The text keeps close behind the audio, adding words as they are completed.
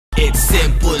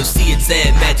simple to see it's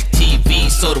at Magic TV,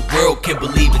 so the world can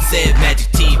believe it's at Magic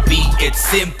TV. It's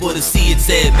simple to see it's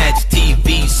at Magic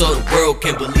TV, so the world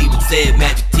can believe it's at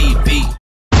Magic TV.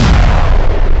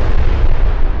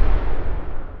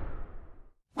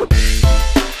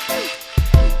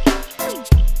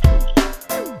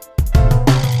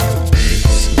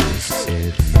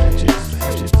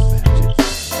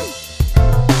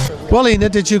 Well,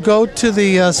 Yeena, did you go to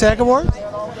the SAG Award?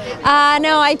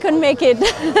 No, I couldn't make it.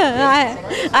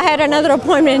 I had another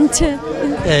appointment.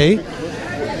 Hey,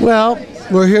 well,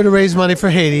 we're here to raise money for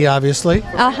Haiti, obviously.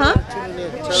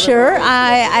 Sure.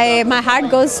 My heart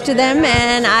goes to them,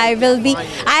 and I will be.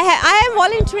 I am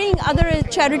volunteering other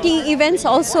charity events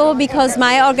also, because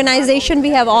my organization, we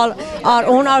have all our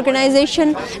own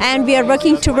organization, and we are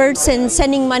working towards and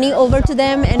sending money over to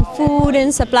them, and food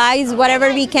and supplies,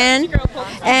 whatever we can.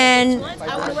 And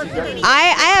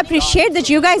I appreciate that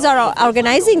you guys are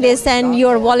organizing this and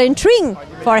you're volunteering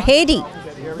for Haiti,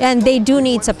 and they do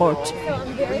need support.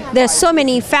 There's so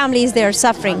many families there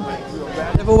suffering.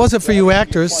 If it wasn't for you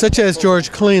actors, such as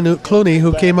George Clooney,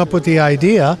 who came up with the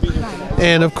idea,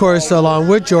 and of course along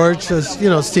with George, you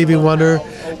know, Stevie Wonder,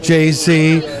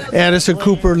 Jay-Z, Anderson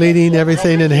Cooper leading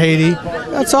everything in Haiti,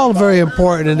 that's all very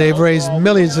important, and they've raised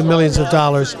millions and millions of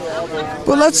dollars.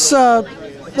 But let's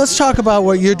talk about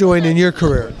what you're doing in your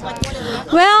career.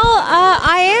 Well,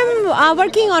 I am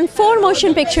working on 4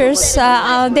 motion pictures.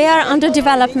 They are under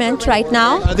development right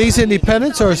now. Are these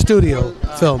independents or studio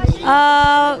films?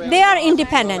 They are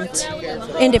independent,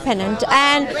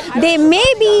 and they may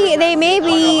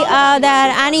be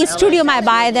that any studio might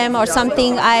buy them or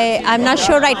something. I'm not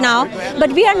sure right now,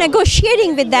 but we are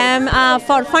negotiating with them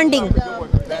for funding.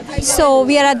 So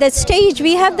we are at that stage.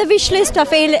 We have the wish list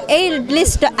of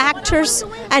A-list actors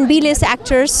and B-list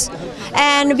actors,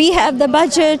 and we have the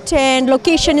budget and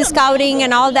location scouting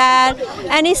and all that,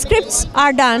 and scripts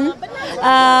are done.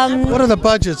 What are the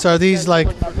budgets? Are these like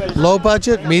low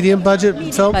budget, medium budget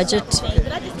films? Budget,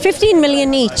 15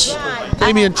 million each.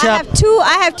 I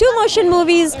have two motion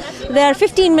movies. They are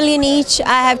 15 million each.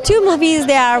 I have 2 movies.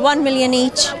 They are 1 million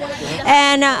each.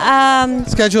 And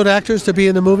scheduled actors to be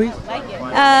in the movie?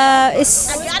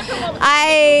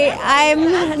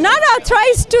 I'm not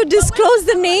authorized to disclose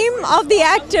the name of the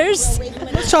actors.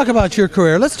 Let's talk about your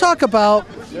career. Let's talk about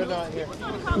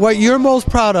what you're most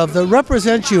proud of that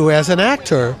represents you as an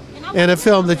actor in a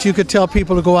film that you could tell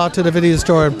people to go out to the video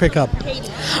store and pick up.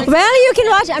 Well, you can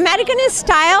watch American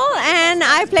Style, and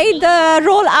I played the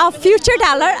role of Future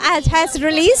Dollar, as has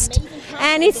released,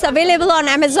 and it's available on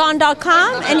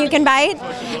Amazon.com, and you can buy it.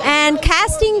 And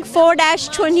Casting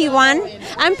 4-21.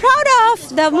 I'm proud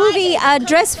of the movie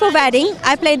Dress for Wedding.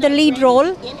 I played the lead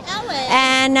role,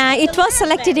 and it was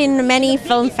selected in many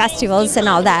film festivals and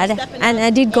all that, and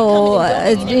I did go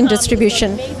in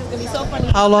distribution.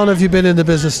 How long have you been in the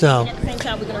business now?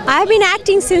 I've been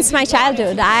acting since my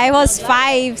childhood. I was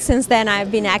 5. Since then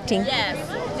I've been acting.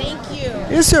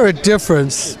 Is there a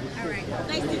difference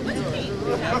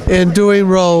in doing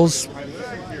roles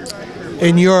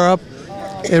in Europe,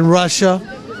 in Russia,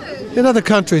 in other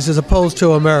countries as opposed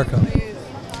to America?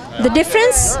 The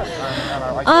difference?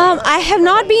 I have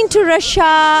not been to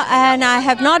Russia, and I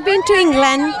have not been to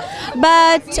England,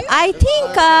 but I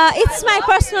think it's my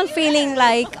personal feeling,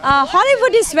 like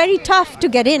Hollywood is very tough to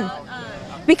get in,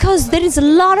 because there is a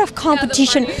lot of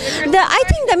competition. I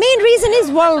think the main reason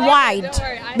is worldwide,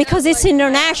 because it's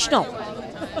international.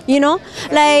 You know,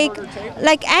 like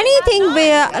anything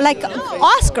where, like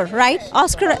Oscar, right?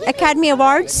 Oscar Academy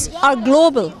Awards are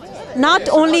global. Not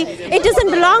only, it doesn't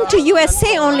belong to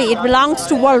USA only, it belongs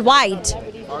to worldwide.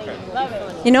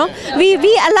 You know, we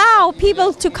allow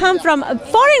people to come from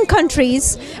foreign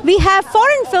countries. We have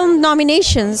foreign film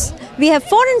nominations. We have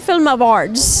foreign film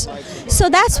awards. So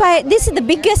that's why this is the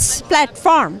biggest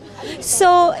platform.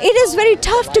 So it is very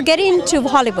tough to get into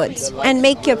Hollywood and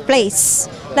make your place,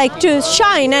 like to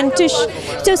shine, and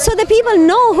so the people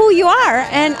know who you are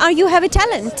and you have a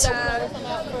talent.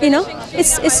 You know,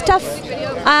 it's tough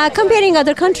comparing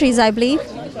other countries, I believe.